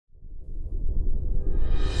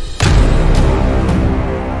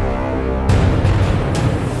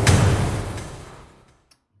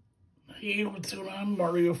Hey, what's going on?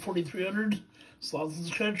 Mario 4300 Slots and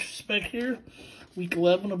Stretch back here. Week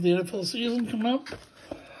 11 of the NFL season coming up.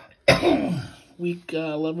 Week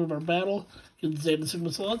 11 of our battle against Zeta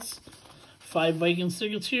Sigma Slots. 5 Vikings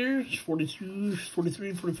tickets here. 42,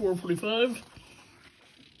 43, 44, 45.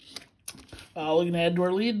 Looking to add to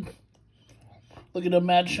our lead. Looking to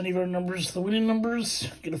match any of our numbers to the winning numbers.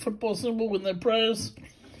 Get a football symbol, win that prize.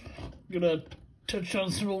 Get a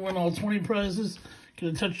touchdown symbol, win all 20 prizes.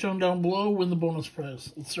 Get a touchdown down below, win the bonus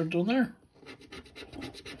prize. Let's start doing there.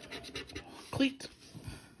 Cleat.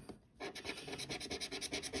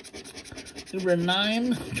 Number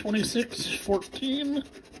 9, 26, 14,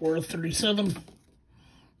 or 37.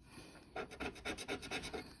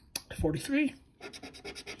 43.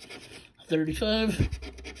 35.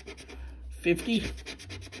 50.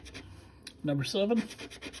 Number 7.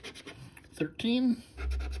 13.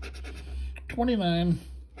 29.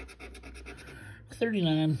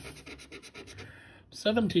 39,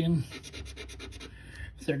 17,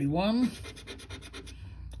 31,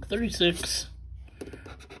 36,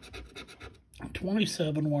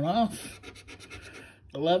 27, one off,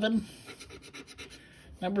 11,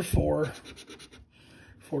 number 4,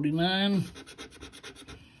 49,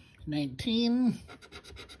 19,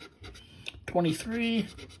 23,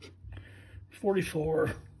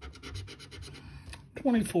 44,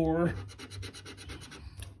 24,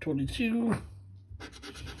 22,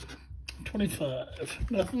 25.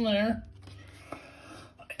 Nothing there.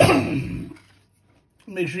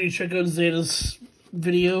 Make sure you check out Zeta's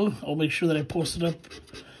video. I'll make sure that I post it up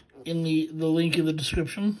in the link in the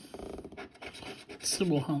description.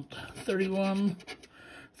 Symbol hunt. 31,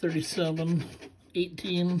 37,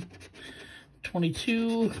 18,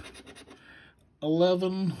 22,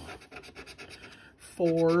 11,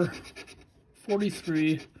 4,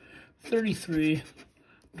 43, 33,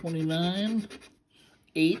 29,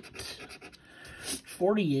 8,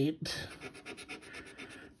 48,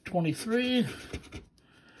 23,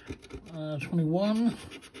 21,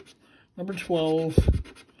 number 12,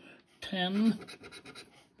 10,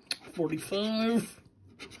 45,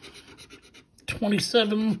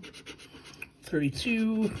 27,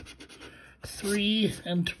 32, 3,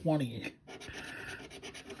 and 20.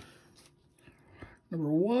 Number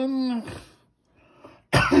 1,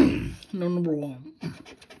 no number 1.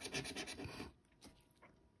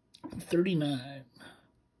 39.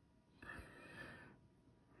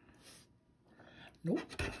 Nope.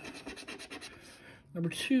 Number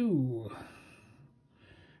 2.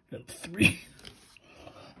 Got 3.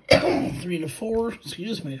 3 to 4.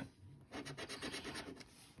 Excuse me.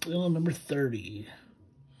 Number 30.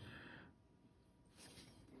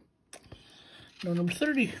 No, number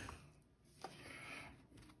 30.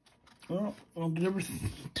 Well,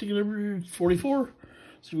 ticket number 44.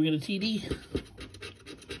 So we get a TD.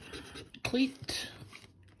 Cleat.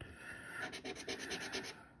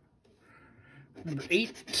 Number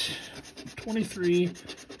 8, 23,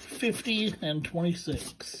 50, and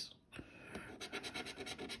 26.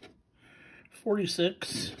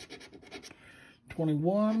 46,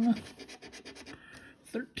 21,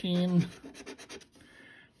 13,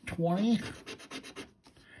 20,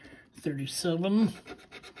 37,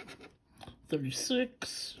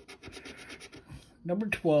 36, number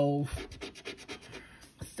 12,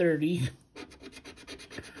 30,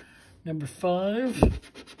 number 5,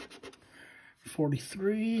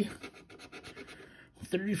 43,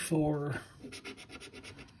 34,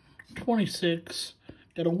 26.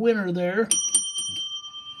 Got a winner there.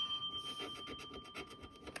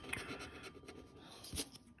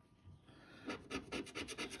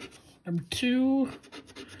 Number 2,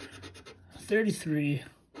 33,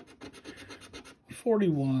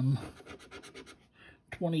 41,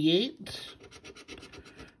 28,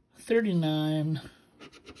 39,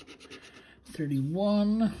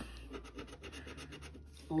 31,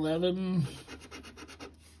 11,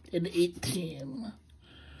 and 18.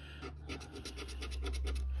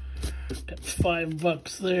 Got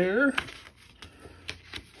 $5 there.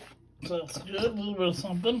 So that's good, a little bit of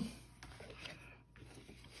something.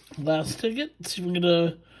 Last ticket, let's see if we can get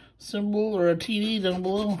a symbol or a TD down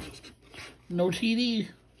below. No TD.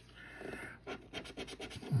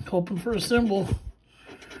 Hoping for a symbol.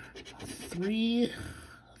 3,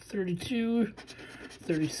 32,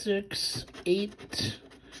 36, 8,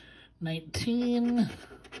 19,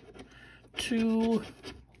 2,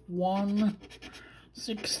 1,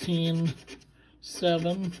 16,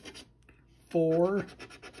 7, 4,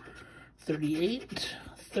 38,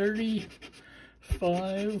 30,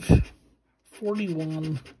 5,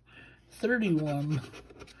 41, 31,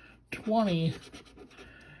 20,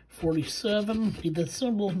 47, need that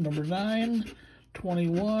symbol, number 9,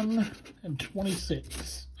 21, and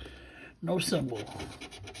 26. No symbol.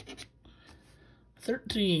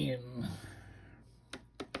 13.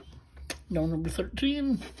 No number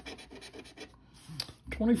 13.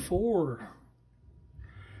 24.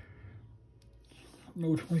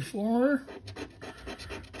 No 24.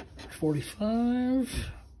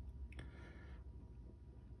 45.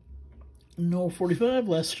 No 45.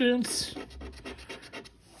 Last chance.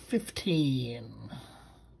 15.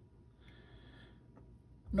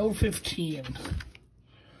 No 15.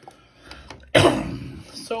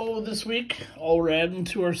 So this week, all we're adding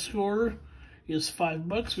to our score is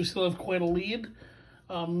 $5. We still have quite a lead.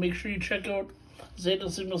 Make sure you check out Zeta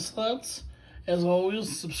Sigma Slots. As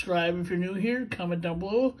always, subscribe if you're new here. Comment down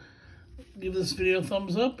below. Give this video a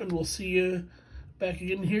thumbs up, and we'll see you back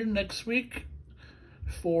again here next week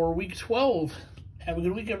for week 12. Have a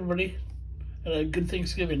good week, everybody, and a good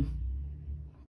Thanksgiving.